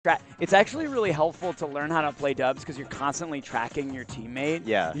It's actually really helpful to learn how to play dubs because you're constantly tracking your teammate.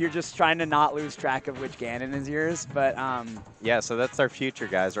 Yeah. You're just trying to not lose track of which Ganon is yours. But yeah, so that's our future,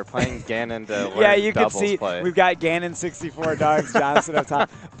 guys. We're playing Ganon to learn yeah, you can doubles see play. we've got Ganon64 Dogs Johnson up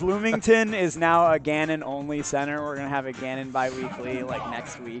top. Bloomington is now a Ganon-only center. We're gonna have a Ganon bi-weekly like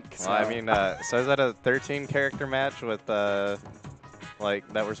next week. So. Well, I mean, so is that a 13-character match with like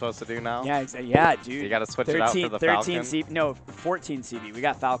that we're supposed to do now? Yeah, yeah, dude. You got to switch it out for the Falcon. No, 14 CB. We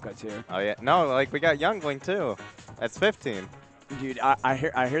got Falco too. Oh yeah, no, like we got Youngling too. That's 15. Dude, I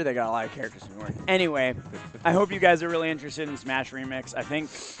hear they got a lot of characters in work. Anyway, I hope you guys are really interested in Smash Remix. I think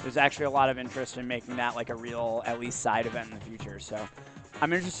there's actually a lot of interest in making that like a real, at least side event in the future. So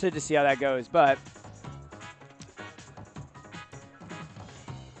I'm interested to see how that goes. But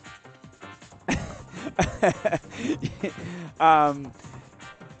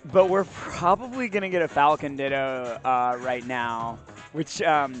but we're probably going to get a Falcon Ditto right now, which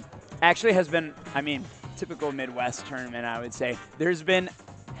actually has been, I mean, typical Midwest tournament, I would say. There's been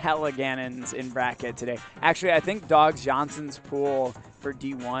hella Ganons in bracket today. Actually, I think Dogs Johnson's pool for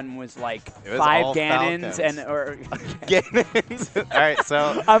D1 was like 5 Ganons and or Ganons. All right,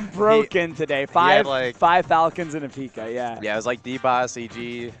 so I'm broken today. Five Falcons and a Pika. Yeah. Yeah, it was like D-Boss,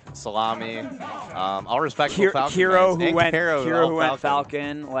 EG, Salami, all respectful Falcon Hero who went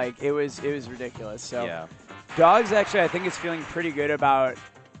Falcon. Like it was ridiculous. So yeah. Dogs actually I think is feeling pretty good about.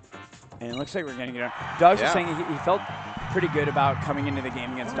 And it looks like we're going to get it. Dogs was saying he felt pretty good about coming into the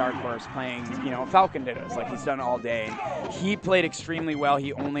game against Darkhorse playing, you know, Falcon Dittos like he's done all day. He played extremely well.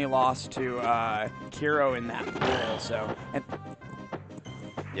 He only lost to Kiro in that pool. So.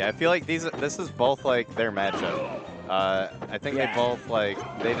 Yeah, I feel like this is both like their matchup. I think they both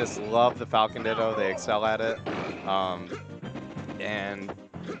they just love the Falcon Ditto. They excel at it, and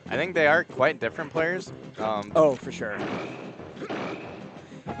I think they are quite different players. Oh, for sure.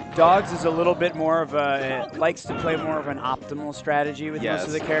 Dogs is a little bit more of likes to play more of an optimal strategy with most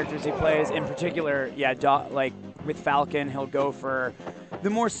of the characters he plays. In particular, like with Falcon, he'll go for the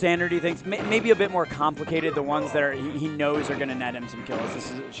more standardy things, maybe a bit more complicated, the ones that he knows are going to net him some kills.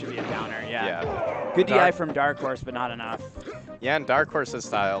 This should be a downer, yeah. Good DI from Darkhorse, but not enough. Yeah, and Darkhorse's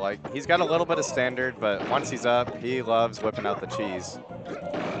style, like he's got a little bit of standard, but once he's up, he loves whipping out the cheese.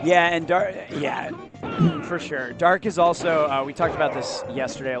 Yeah, and for sure. Dark is also, we talked about this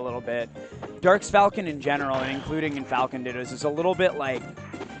yesterday a little bit. Dark's Falcon in general, and including in Falcon Dittos, is a little bit like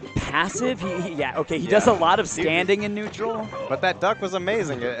passive. He does a lot of standing in neutral. But that duck was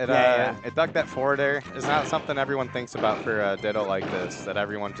amazing. It ducked that forward air. It's not something everyone thinks about for a Ditto like this, that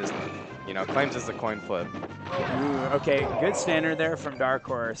everyone just, you know, claims as a coin flip. Ooh, okay, good standard there from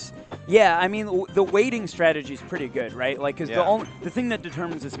Darkhorse. Yeah, I mean, the waiting strategy is pretty good, right? Like, because the thing that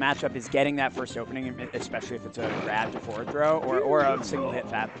determines this matchup is getting that first opening, especially if it's a grab to forward throw or a single hit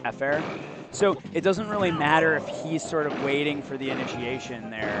F-air. So it doesn't really matter if he's sort of waiting for the initiation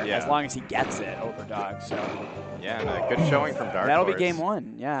there, as long as he gets it over Dog. So yeah, and a good showing from Darkhorse. That'll be game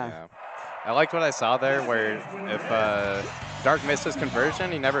one. Yeah. I liked what I saw there, where if Dark missed his conversion,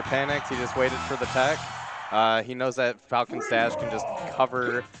 he never panicked. He just waited for the tech. He knows that Falcon's dash can just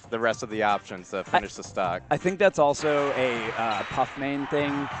cover the rest of the options to finish the stock. I think that's also a Puff main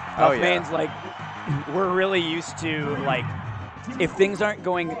thing. Puff main's like, we're really used to, like, if things aren't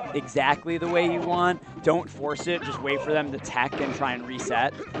going exactly the way you want, don't force it. Just wait for them to tech and try and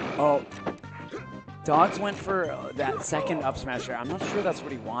reset. Oh, Dogs went for that second up smasher. I'm not sure that's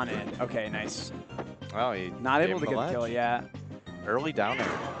what he wanted. Okay, nice. Oh, he not able to get the kill, yeah. Early downer.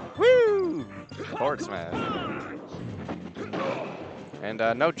 Woo! Forward smash. And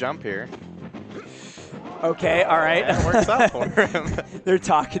no jump here. Okay, all right. Yeah, it works out for him. They're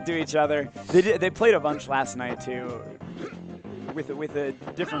talking to each other. They played a bunch last night too, with a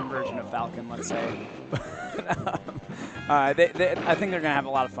different version of Falcon, let's say. I think they're gonna have a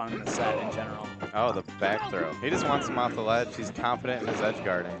lot of fun in the set in general. Oh, the back throw. He just wants him off the ledge. He's confident in his edge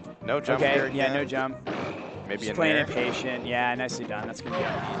guarding. No jump here again. Yeah, no jump. Maybe just playing it patient. Yeah, nicely done. That's gonna be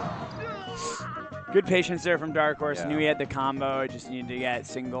a good patience there from Darkhorse. Yeah. Knew he had the combo. Just needed to get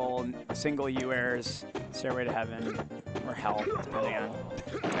single U airs, Stairway to Heaven, or Hell, depending on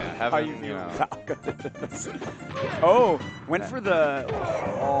how you view Falcon. Oh, went for the.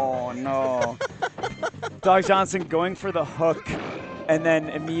 Oh no. Dog Johnson going for the hook, and then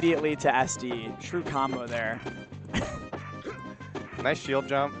immediately to SD. True combo there. Nice shield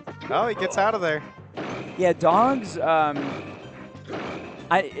jump. Oh, he gets out of there. Yeah, Dogs.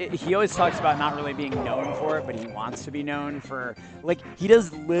 He always talks about not really being known for it, but he wants to be known for, like, he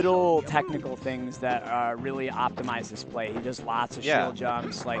does little technical things that really optimize his play. He does lots of shield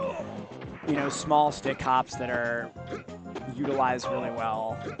jumps, like, you know, small stick hops that are utilized really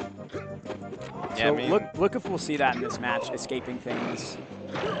well. Yeah, So I mean, look if we'll see that in this match, escaping things.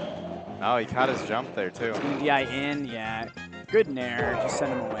 Oh, he caught his jump there, too. DI in, yeah. Good nair, just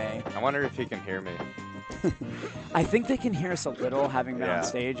send him away. I wonder if he can hear me. I think they can hear us a little having been Yeah. on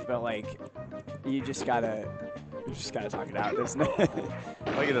stage, but like, you just gotta talk it out, isn't it?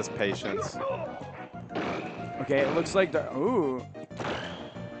 Look at this patience. Okay, it looks like ooh.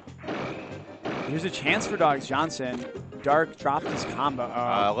 Here's a chance for Dogs Johnson. Dark dropped his combo.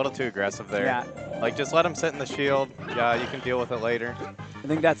 A little too aggressive there. Yeah. Like, just let him sit in the shield. Yeah, you can deal with it later. I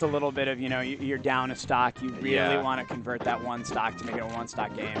think that's a little bit of, you know, you're down a stock. You really Yeah. want to convert that one stock to make it a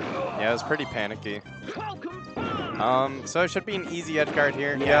one-stock game. Yeah, it was pretty panicky. So it should be an easy edge guard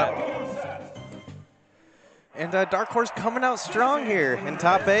here. Yeah. Yep. And Darkhorse coming out strong here in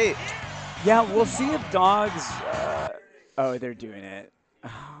top 8. Yeah, we'll see if Dogs... oh, they're doing it. Oh,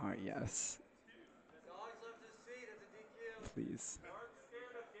 yes. Please.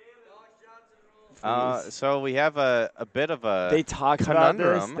 So we have a bit of a They talked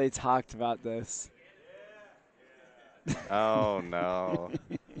conundrum. about this. They talked about this. Oh, no.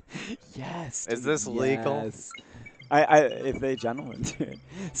 Yes. Is this legal? Yes. If they gentlemen do it.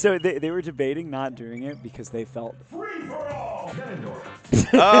 So they were debating not doing it because they felt...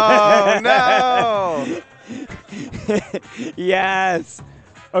 Oh, no! Yes.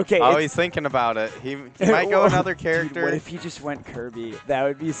 Okay. Oh, he's thinking about it. He might go another character. Dude, what if he just went Kirby? That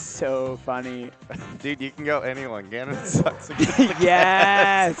would be so funny. Dude, you can go anyone. Ganon sucks.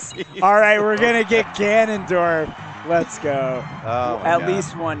 Yes. All right, we're going to get Ganondorf. Let's go. Oh, my At God.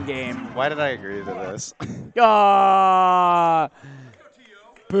 least one game. Why did I agree to this? Ah.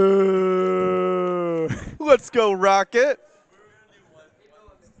 Boo. Let's go, Rocket.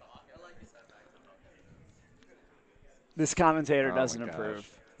 This commentator Oh doesn't my gosh. approve.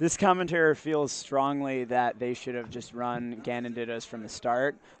 This commentator feels strongly that they should have just run Ganondorf from the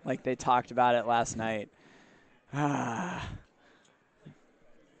start, like they talked about it last night. Hey,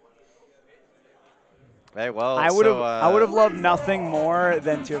 well, I would have loved nothing more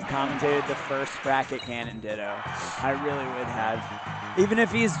than to have commentated the first bracket Ganon Ditto. I really would have. Even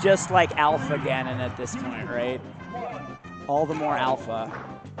if he's just like Alpha Ganon at this point, right? All the more Alpha.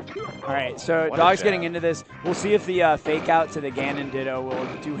 All right, so What a Dog's jab. getting into this. We'll see if the fake out to the Ganon Ditto will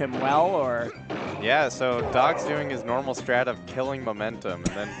do him well, or... Yeah, so Dog's doing his normal strat of killing momentum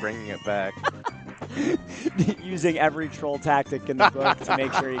and then bringing it back. using every troll tactic in the book to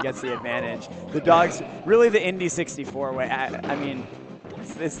make sure he gets the advantage. The Dog's really the Indy 64 way. I mean,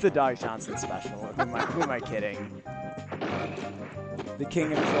 it's the Dog Johnson special. Who am I kidding? The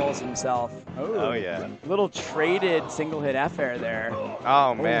king of trolls himself. Oh yeah. Little traded single hit F air there.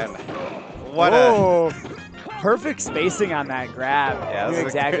 Oh man. What perfect spacing on that grab. Yeah, Knew that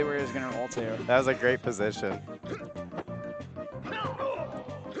was exactly where he was going to roll to. That was a great position.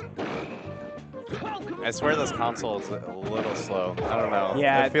 I swear this console is a little slow. I don't know.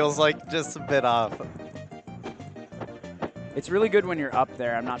 Yeah. It feels like just a bit off. It's really good when you're up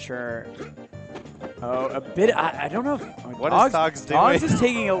there. I'm not sure. Oh, a bit. I don't know. What is Dogs doing? Dogs is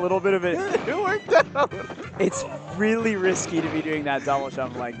taking a little bit of it. It worked out. It's really risky to be doing that double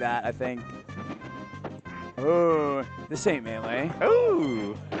jump like that, I think. Oh, this ain't melee.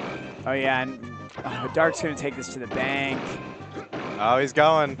 Ooh. Oh, yeah. And Dark's going to take this to the bank. Oh, he's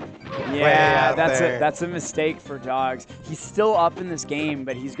going. Yeah, that's a mistake for Dogs. He's still up in this game,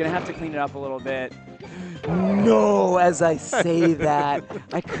 but he's going to have to clean it up a little bit. No, as I say that,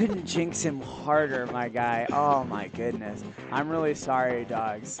 I couldn't jinx him harder, my guy. Oh, my goodness. I'm really sorry,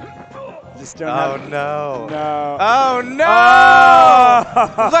 Dogs. Just don't have... No. No. Oh, no!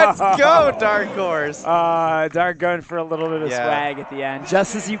 Oh! Let's go, Darkhorse. Dark going for a little bit of swag at the end.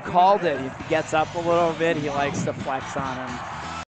 Just as you called it, he gets up a little bit. He likes to flex on him.